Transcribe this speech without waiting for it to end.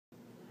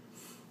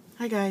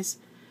Hi guys.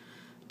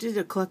 Did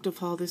a collective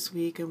haul this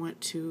week. I went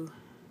to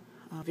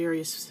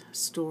various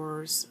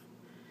stores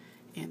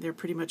and they're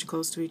pretty much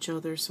close to each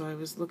other, so I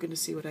was looking to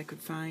see what I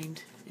could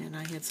find, and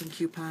I had some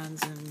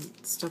coupons and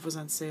stuff was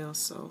on sale,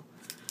 so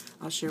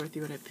I'll share with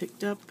you what I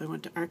picked up. I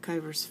went to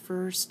Archivers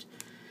first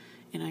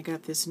and I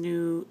got this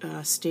new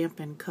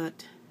stamp and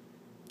cut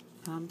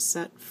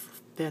set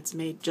that's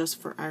made just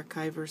for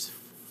Archivers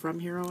from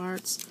Hero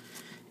Arts,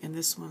 and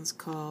this one's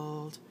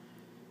called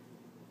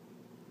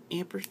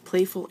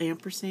Playful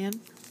Ampersand,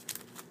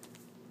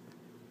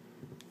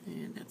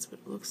 and that's what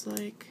it looks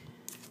like.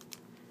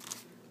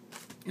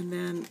 And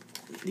then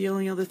the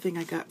only other thing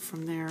I got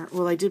from there,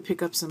 well, I did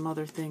pick up some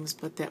other things,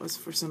 but that was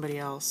for somebody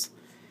else.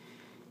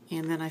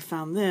 And then I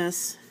found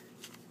this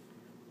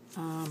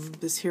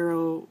this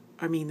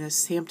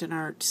Hampton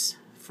Arts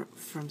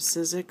from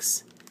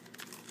Sizzix.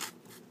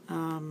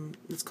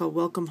 It's called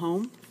Welcome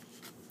Home,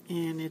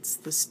 and it's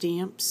the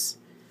stamps,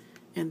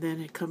 and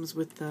then it comes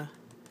with the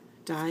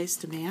dies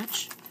to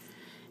match.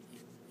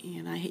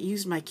 And I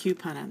used my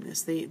coupon on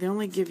this. They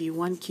only give you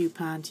one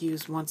coupon to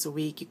use once a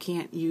week. You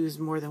can't use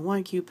more than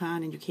one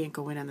coupon, and you can't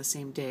go in on the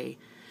same day.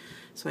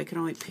 So I could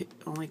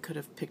only could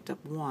have picked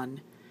up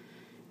one,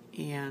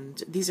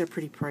 and these are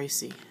pretty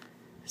pricey.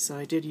 So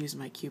I did use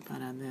my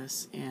coupon on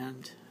this,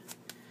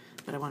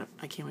 but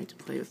I can't wait to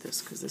play with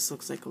this because this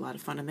looks like a lot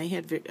of fun. And they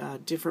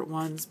had different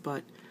ones,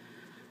 but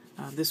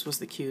this was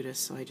the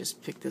cutest, so I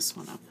just picked this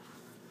one up.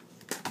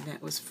 And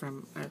that was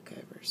from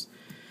Archivers.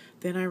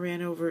 Then I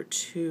ran over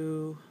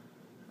to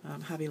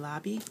Hobby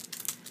Lobby,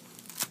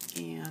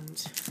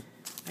 and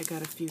I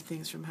got a few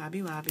things from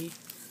Hobby Lobby.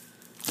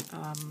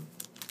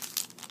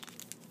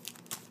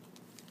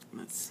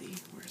 Let's see,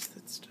 where's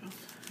that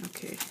stuff?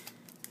 Okay.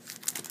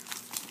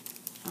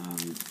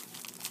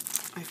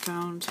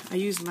 I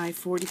used my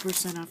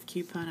 40% off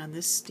coupon on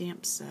this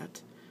stamp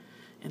set,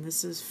 and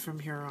this is from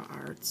Hero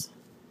Arts.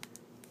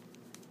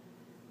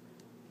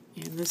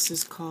 And this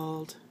is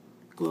called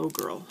Glow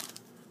Girl.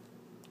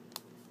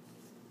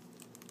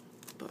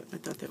 But I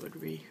thought that would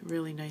be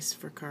really nice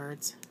for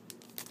cards.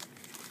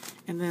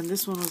 And then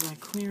this one was on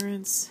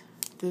clearance.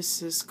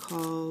 This is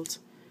called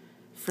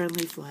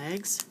Friendly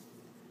Flags.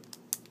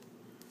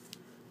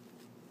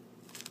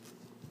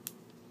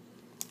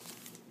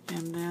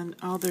 And then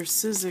all their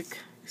Sizzix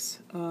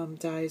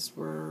dies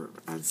were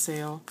on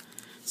sale,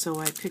 so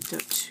I picked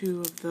up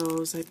two of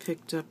those. I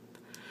picked up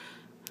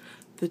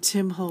the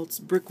Tim Holtz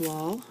Brick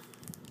Wall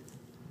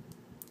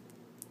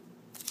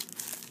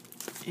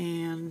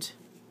and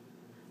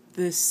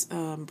this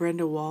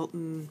Brenda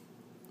Walton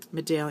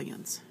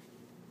medallions.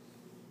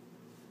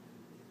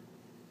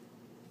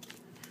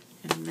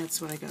 And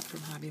that's what I got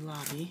from Hobby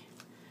Lobby.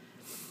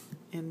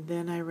 And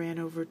then I ran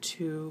over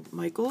to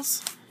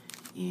Michael's,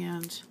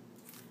 and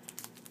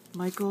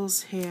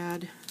Michael's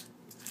had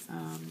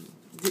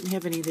didn't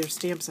have any of their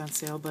stamps on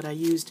sale, but I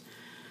used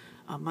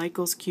a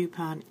Michael's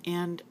coupon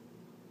and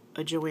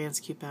a Joann's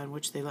coupon,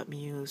 which they let me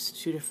use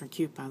two different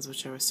coupons,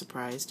 which I was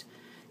surprised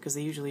because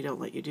they usually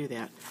don't let you do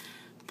that.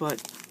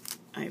 But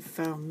I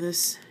found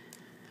this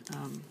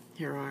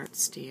Hero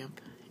Arts stamp,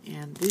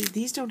 and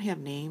these don't have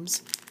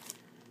names,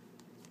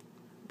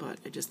 but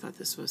I just thought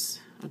this was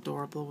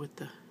adorable with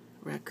the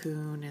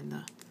raccoon and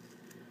the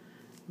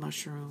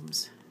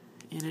mushrooms.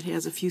 And it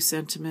has a few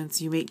sentiments.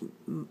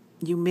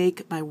 You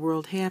make my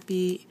world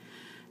happy.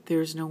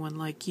 There's no one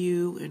like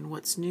you. And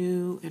what's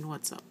new and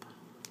what's up.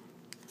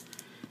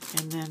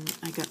 And then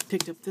I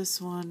picked up this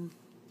one.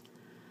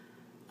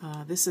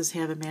 This is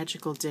Have a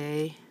Magical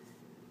Day.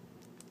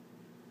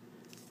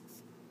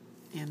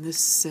 And this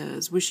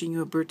says, wishing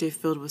you a birthday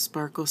filled with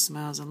sparkles,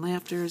 smiles, and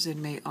laughters,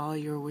 and may all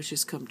your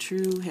wishes come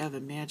true. Have a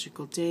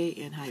magical day,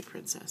 and hi,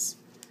 Princess.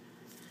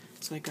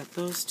 So I got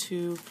those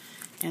two.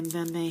 And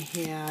then they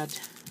had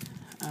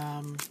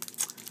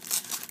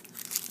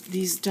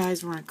these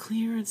dies were on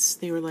clearance.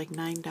 They were like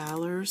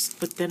 $9,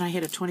 but then I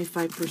had a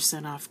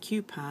 25% off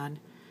coupon,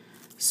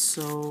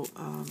 so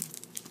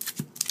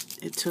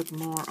it took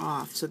more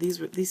off. So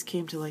these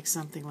came to like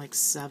something like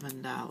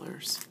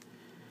 $7,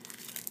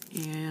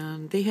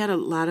 and they had a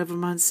lot of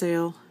them on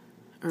sale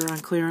or on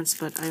clearance,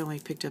 but I only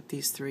picked up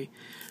these three: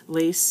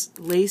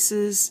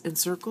 laces and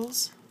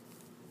circles,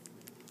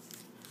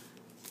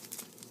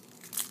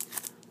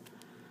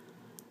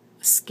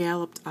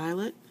 scalloped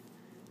eyelet,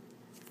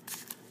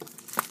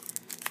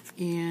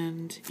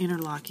 and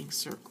interlocking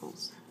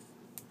circles.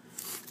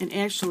 And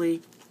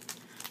actually,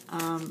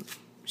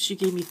 she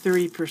gave me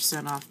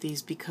 30% off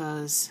these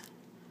because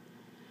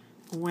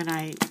when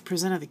I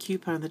presented the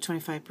coupon, the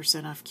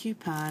 25% off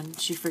coupon,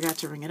 she forgot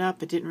to ring it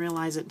up. I didn't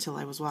realize it until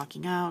I was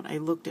walking out. I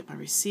looked at my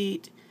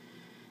receipt,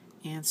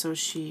 and so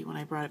when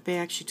I brought it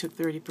back, she took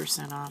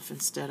 30% off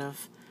instead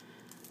of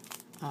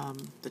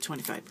the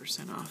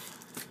 25% off.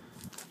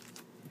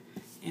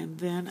 And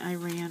then I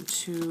ran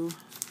to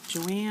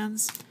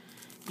Joann's,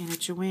 and at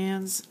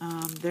Joann's,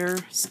 their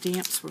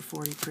stamps were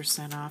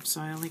 40% off,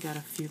 so I only got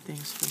a few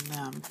things from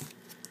them.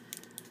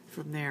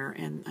 from there,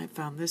 and I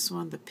found this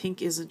one. The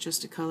pink isn't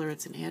just a color,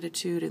 it's an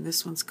attitude, and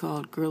this one's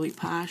called Girly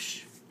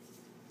Posh.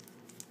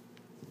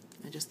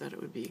 just thought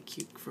it would be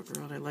cute for a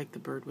girl, and I like the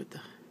bird with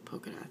the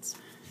polka dots.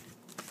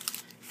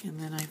 And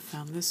then I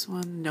found this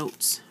one,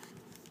 Notes.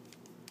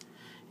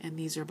 And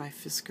these are by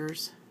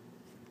Fiskars.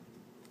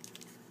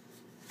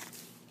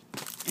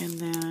 And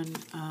then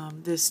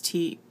this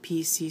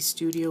TPC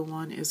Studio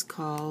one is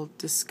called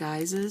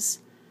Disguises.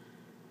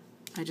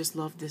 I just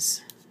love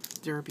this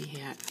derby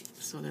hat,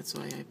 so that's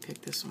why I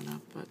picked this one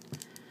up. But,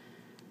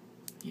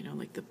 you know,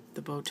 like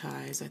the bow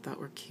ties I thought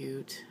were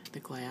cute, the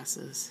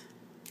glasses.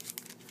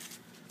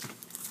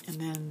 And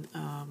then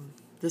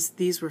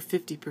these were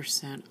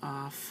 50%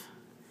 off,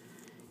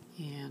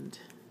 and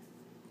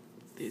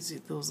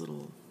those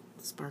little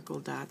sparkle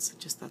dots, I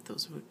just thought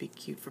those would be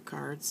cute for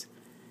cards.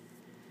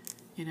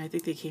 And I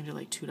think they came to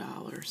like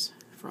 $2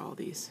 for all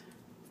these.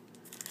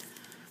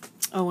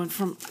 Oh, and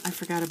I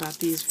forgot about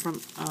these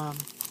from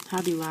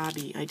Hobby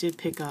Lobby. I did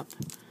pick up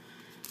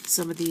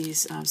some of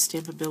these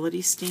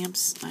Stampability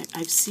stamps.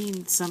 I've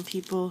seen some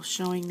people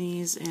showing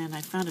these, and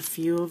I found a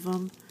few of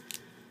them.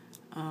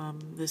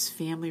 This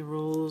Family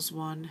Rules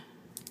one,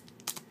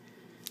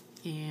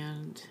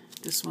 and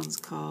this one's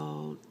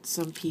called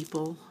Some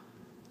People.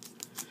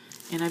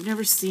 And I've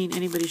never seen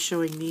anybody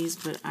showing these,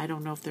 but I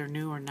don't know if they're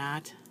new or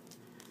not.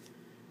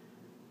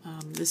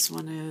 This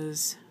one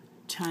is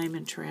Time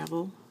and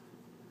Travel.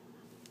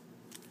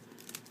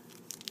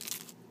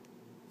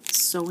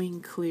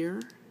 Sewing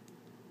Clear.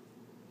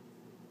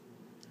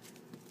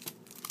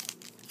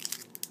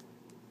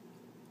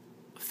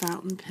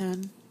 Fountain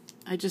Pen.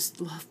 I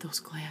just love those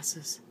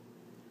glasses.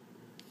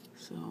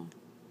 So,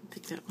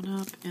 pick that one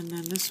up. And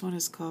then this one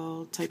is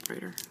called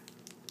Typewriter.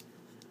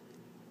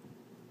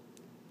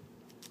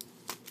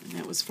 And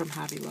that was from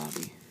Hobby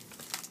Lobby.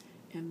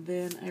 And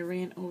then I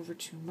ran over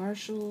to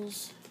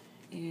Marshall's,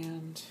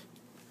 and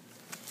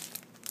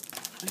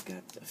I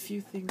got a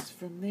few things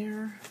from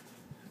there.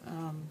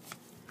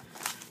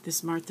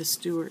 This Martha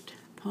Stewart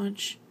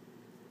punch,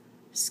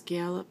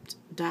 scalloped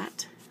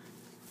dot.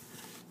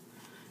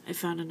 I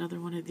found another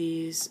one of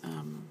these.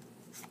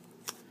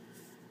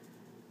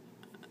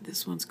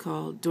 This one's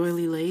called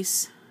Doily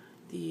Lace.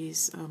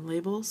 These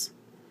labels,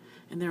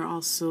 and they're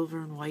all silver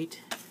and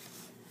white.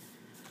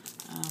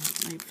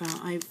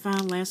 I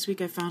found last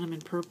week I found them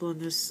in purple,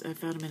 and this I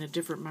found them in a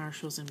different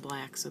Marshall's in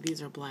black. So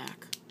these are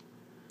black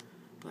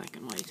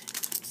and white.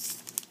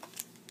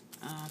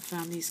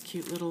 Found these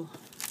cute little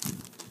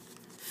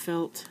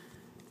felt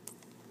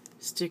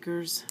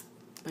stickers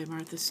by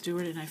Martha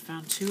Stewart, and I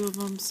found 2 of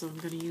them, so I'm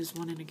going to use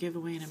one in a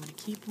giveaway, and I'm going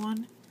to keep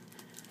one.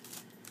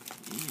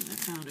 And I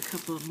found a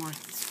couple of more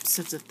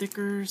sets of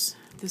thickers.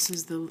 This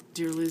is the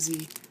Dear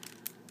Lizzie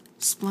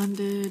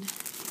Splendid,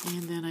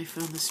 and then I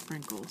found the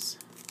sprinkles.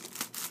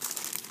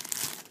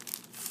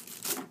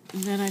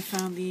 And then I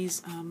found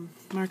these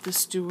Martha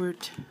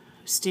Stewart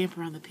Stamp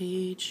Around the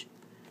Page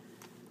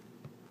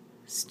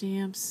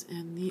stamps,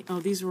 and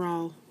these were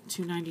all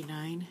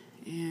 $2.99,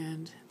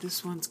 and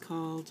this one's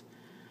called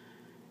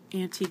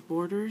Antique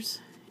Borders,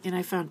 and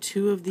I found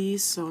 2 of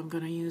these, so I'm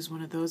going to use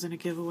one of those in a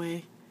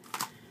giveaway.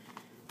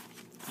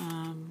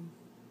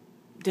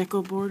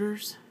 Deco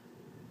Borders,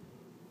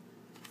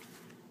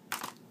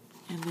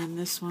 and then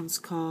this one's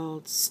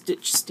called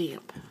Stitch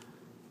Stamp,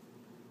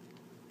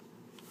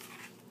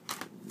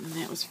 and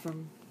that was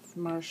from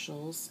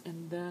Marshall's.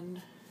 And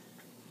then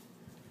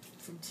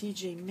from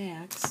TJ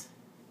Maxx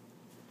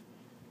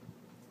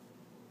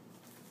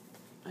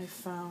I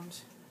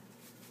found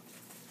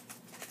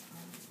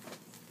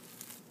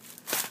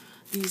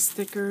these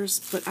stickers,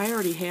 but I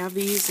already have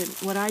these, and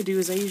what I do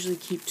is I usually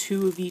keep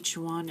 2 of each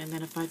one, and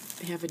then if I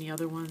have any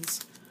other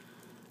ones,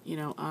 you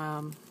know,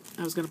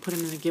 I was going to put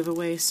them in a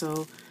giveaway,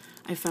 so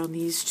I found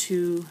these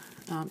 2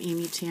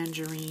 Amy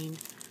Tangerine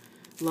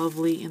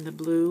Lovely in the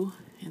blue,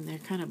 and they're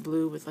kind of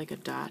blue with like a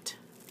dot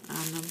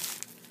on them.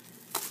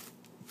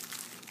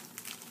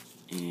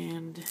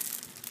 And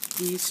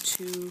these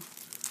 2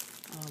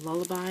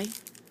 Lullaby,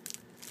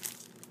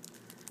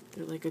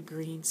 they're like a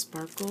green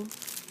sparkle.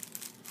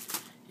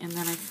 And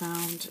then I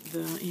found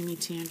the Amy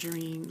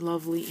Tangerine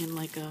Lovely in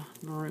like a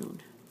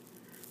maroon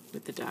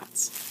with the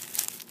dots.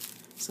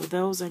 So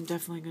those I'm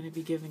definitely going to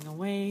be giving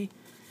away.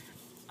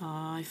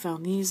 I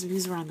found these.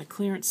 These were on the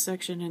clearance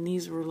section, and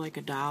these were like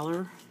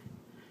 $1.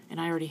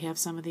 And I already have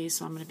some of these,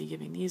 so I'm going to be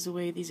giving these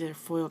away. These are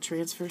foil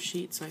transfer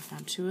sheets, so I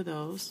found 2 of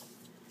those.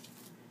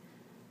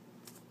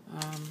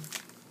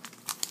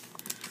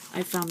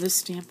 I found this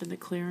stamp in the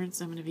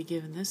clearance. I'm going to be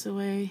giving this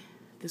away.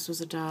 This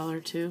was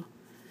 $1 too,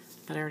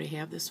 but I already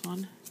have this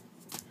one.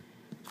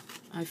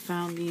 I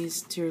found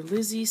these Dear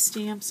Lizzie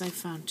stamps. I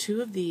found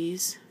 2 of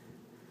these,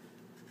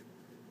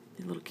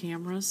 the little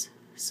cameras,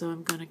 so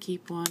I'm going to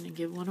keep one and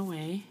give one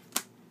away.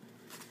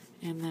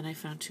 And then I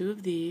found 2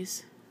 of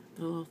these,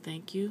 the little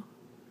thank you,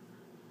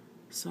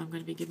 so I'm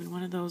going to be giving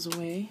one of those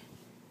away.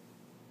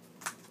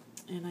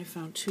 And I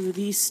found 2 of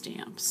these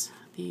stamps,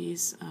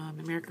 these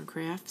American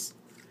Crafts,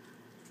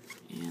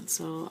 and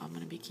so I'm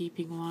going to be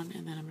keeping one,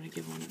 and then I'm going to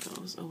give one of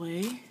those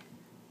away.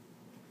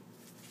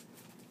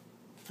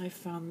 I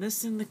found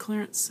this in the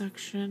clearance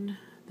section,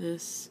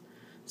 this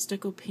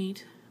stucco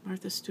paint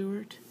Martha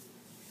Stewart.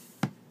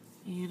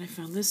 And I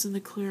found this in the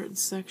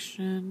clearance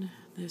section,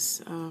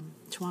 this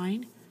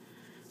twine,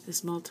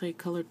 this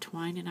multicolored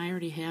twine, and I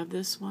already have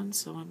this one,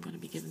 so I'm going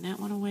to be giving that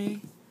one away.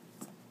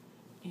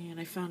 And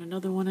I found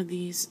another one of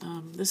these.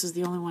 This is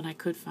the only one I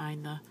could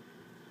find, the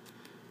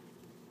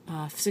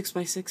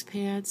 6x6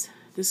 pads.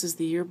 This is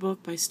the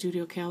yearbook by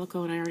Studio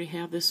Calico, and I already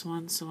have this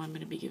one, so I'm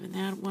going to be giving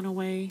that one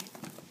away.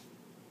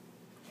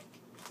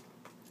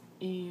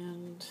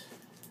 And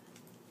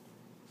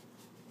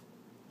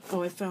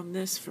oh, I found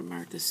this from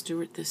Martha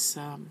Stewart, this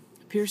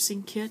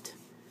piercing kit,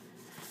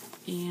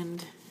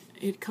 and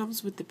it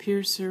comes with the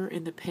piercer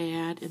and the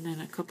pad and then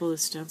a couple of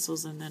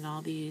stencils and then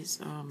all these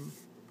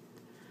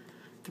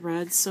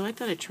threads. So I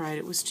thought I'd try it.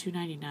 It was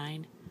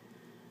 $2.99,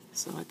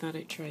 so I thought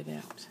I'd try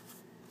that.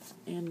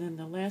 And then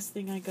the last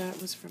thing I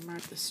got was from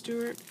Martha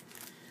Stewart,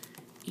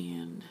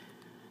 and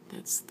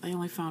I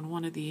only found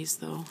one of these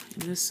though,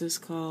 and this is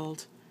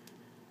called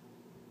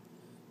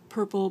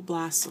Purple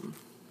Blossom.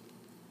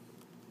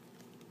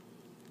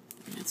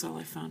 That's all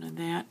I found on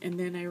that. And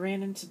then I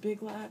ran into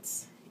Big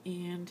Lots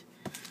and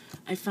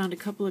I found a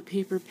couple of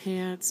paper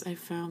pads. I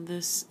found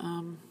this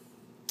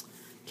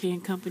K &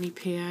 Company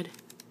pad.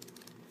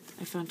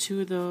 I found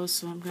 2 of those,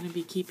 so I'm going to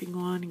be keeping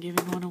one and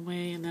giving one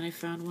away. And then I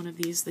found one of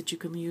these that you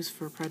can use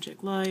for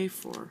Project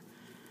Life or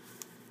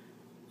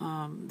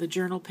the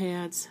journal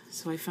pads.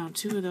 So I found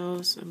 2 of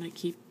those. I'm going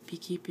to be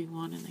keeping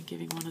one and then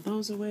giving one of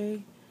those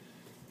away.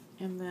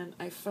 And then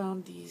I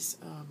found these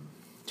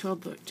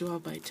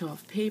 12 by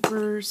 12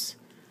 papers.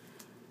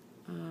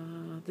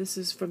 This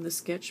is from the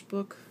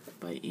sketchbook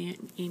by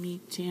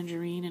Amy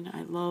Tangerine, and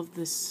I love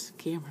this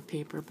camera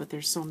paper, but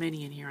there's so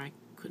many in here I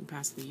couldn't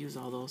possibly use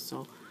all those,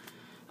 so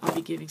I'll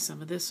be giving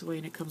some of this away,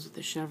 and it comes with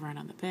the chevron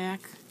on the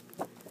back.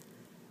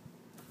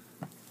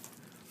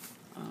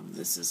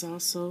 This is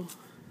also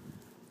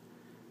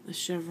the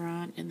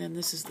chevron, and then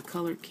this is the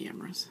colored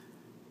cameras.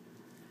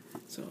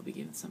 So I'll be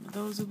giving some of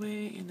those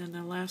away, and then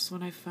the last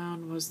one I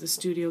found was the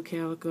Studio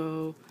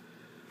Calico,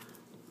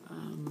 I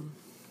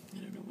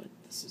don't know what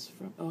this is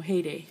from, oh,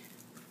 Heyday.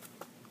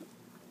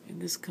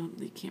 And this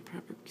company, you can't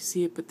probably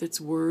see it, but that's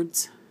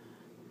words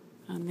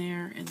on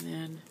there, and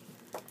then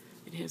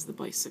it has the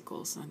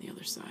bicycles on the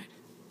other side.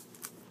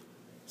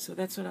 So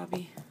that's what I'll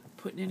be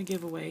putting in a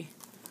giveaway.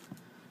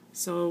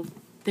 So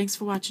thanks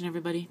for watching,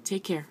 everybody.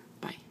 Take care.